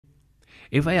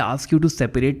If I ask you to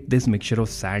separate this mixture of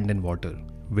sand and water,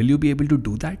 will you be able to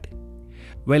do that?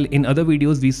 Well, in other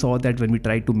videos we saw that when we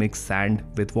try to mix sand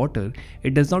with water,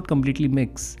 it does not completely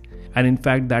mix. And in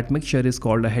fact, that mixture is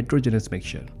called a heterogeneous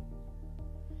mixture.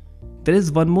 There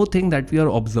is one more thing that we are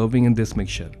observing in this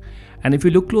mixture. And if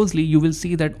you look closely, you will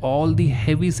see that all the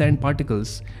heavy sand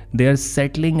particles, they are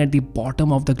settling at the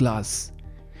bottom of the glass.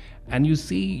 And you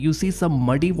see some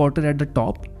muddy water at the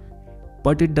top,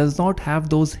 but it does not have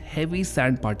those heavy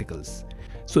sand particles.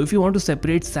 So if you want to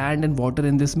separate sand and water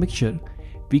in this mixture,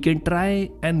 we can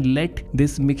try and let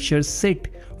this mixture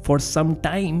sit for some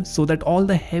time so that all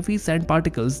the heavy sand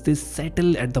particles, they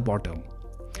settle at the bottom.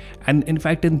 And in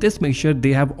fact, in this mixture,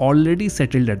 they have already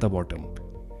settled at the bottom.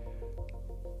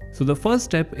 So the first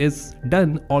step is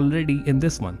done already in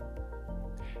this one.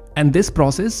 And this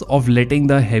process of letting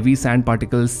the heavy sand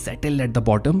particles settle at the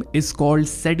bottom is called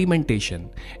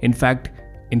sedimentation. In fact,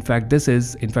 this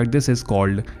is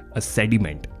called a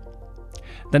sediment.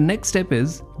 The next step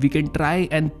is we can try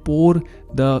and pour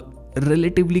the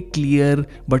relatively clear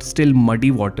but still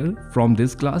muddy water from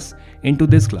this glass into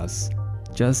this glass,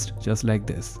 just like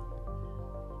this.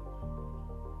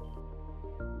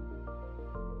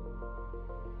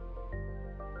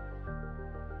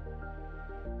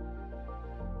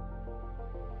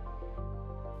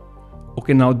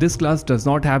 Okay, now this glass does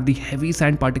not have the heavy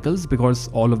sand particles because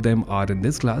all of them are in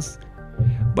this glass.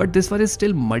 But this one is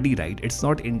still muddy, right? It's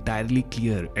not entirely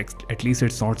clear, at least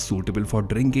it's not suitable for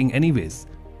drinking anyways.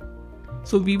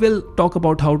 So we will talk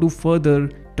about how to further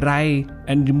try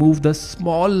and remove the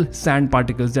small sand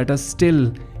particles that are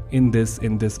still in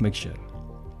this mixture.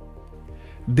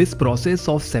 This process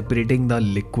of separating the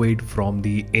liquid from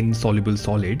the insoluble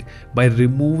solid by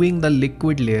removing the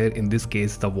liquid layer, in this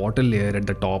case the water layer at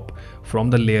the top, from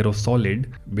the layer of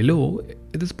solid below,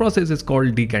 this process is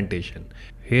called decantation.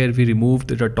 Here we removed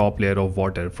the top layer of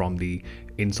water from the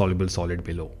insoluble solid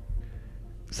below.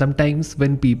 Sometimes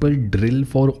when people drill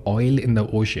for oil in the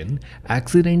ocean,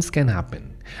 accidents can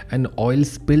happen and oil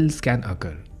spills can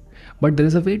occur. But there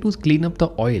is a way to clean up the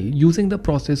oil using the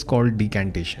process called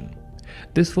decantation.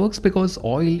 This works because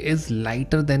oil is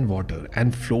lighter than water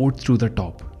and floats through the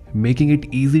top, making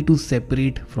it easy to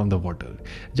separate from the water.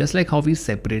 Just like how we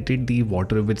separated the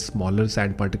water with smaller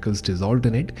sand particles dissolved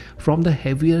in it from the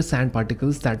heavier sand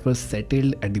particles that were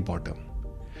settled at the bottom.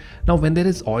 Now when there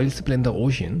is oil spill in the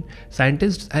ocean,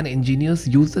 scientists and engineers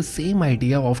use the same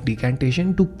idea of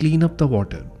decantation to clean up the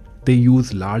water. They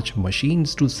use large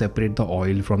machines to separate the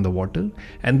oil from the water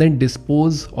and then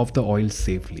dispose of the oil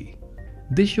safely.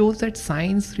 This shows that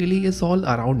science really is all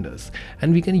around us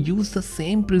and we can use the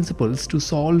same principles to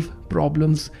solve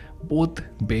problems both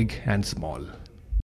big and small.